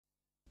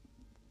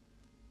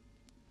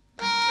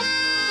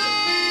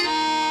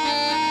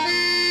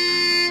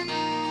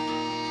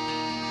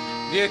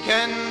D'ye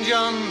ken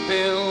John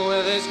Peel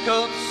with his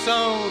coat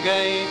so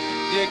gay?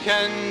 D'ye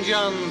ken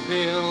John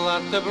Peel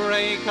at the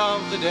break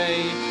of the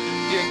day?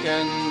 D'ye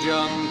ken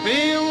John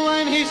Peel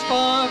when he's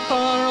far,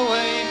 far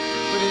away,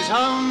 with his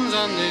hounds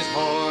and his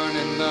horn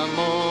in the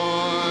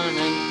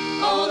morning?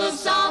 Oh, the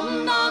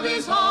sound of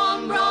his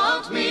horn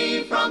brought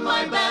me from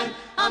my bed,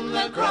 and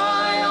the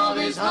cry of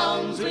his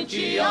hounds which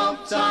he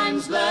oft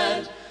times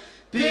led.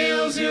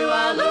 Peals you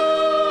a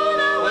loon,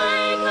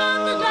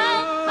 awaken the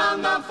dead,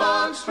 and the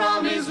fox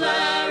from his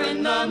lair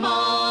in the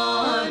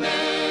morning.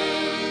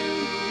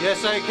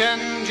 Yes, I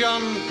ken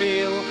John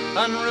Peel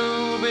and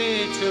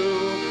Ruby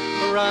too,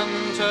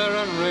 Ranter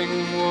and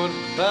Ringwood,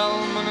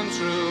 Bellman and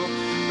True,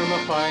 from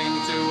a fine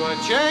to a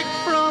check,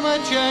 from a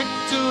check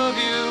to a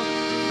view,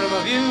 from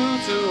a view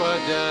to a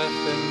death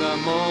in the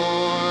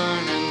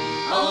morning.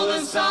 Oh,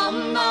 the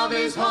sound of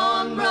his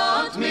horn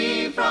brought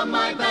me from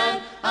my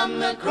bed,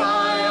 and the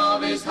cry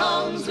of his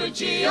hounds which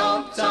he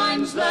oft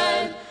times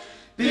led.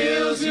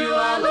 Peals you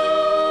a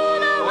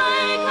loon,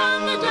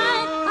 awaken the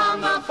dead,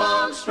 and the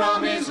fox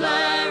from his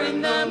lair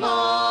in the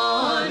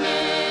morning.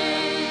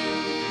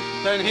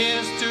 Then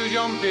here's to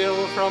John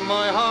Peel from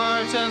my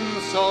heart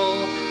and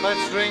soul.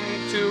 Let's drink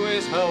to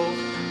his health,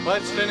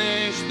 let's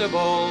finish the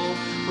bowl.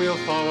 We'll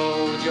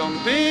follow John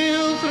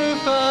Peel through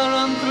fair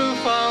and through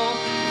foul,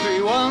 if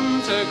we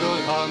want a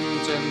good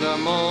hunt in the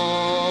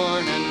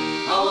morning.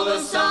 Oh, the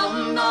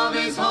sound of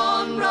his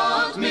horn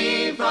brought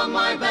me from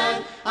my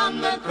bed,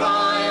 and the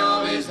cry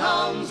of his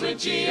hounds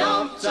which he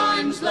oft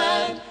times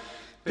led.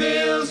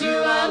 Peals you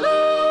a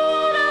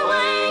loon,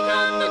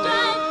 awaken the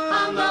dead,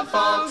 and the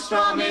fox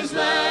from his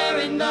lair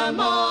in the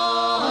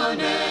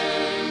morning.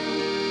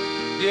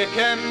 D'ye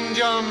ken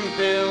John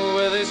Peel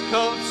with his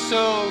coat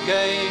so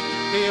gay?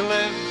 He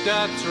lived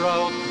at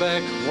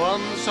Troutbeck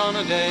once on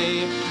a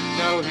day.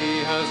 Now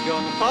he has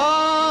gone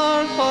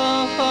far,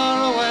 far,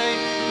 far away.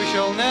 We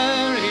shall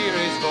ne'er hear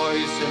his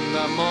voice in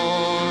the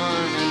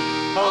morning.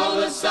 Oh,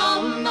 the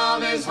sound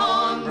of his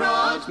horn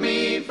brought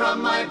me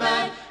from my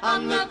bed,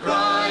 and the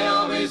cry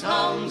of his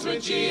hounds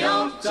which he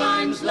oft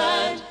times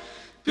led.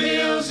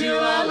 Peals you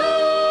a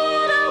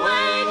loon,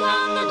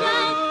 awaken the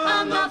dead,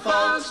 and the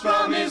fox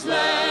from his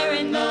lair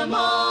in the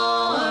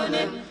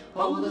morning.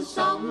 Oh, the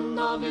sound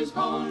of his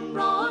horn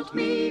brought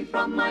me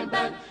from my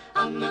bed,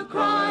 and the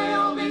cry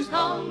of his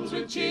hounds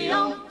which he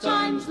oft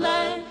times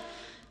led.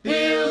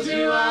 Peals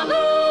you a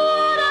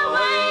loon,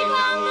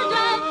 awaken the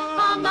dead,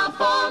 and the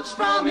fox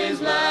from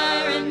his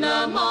lair in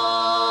the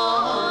morning.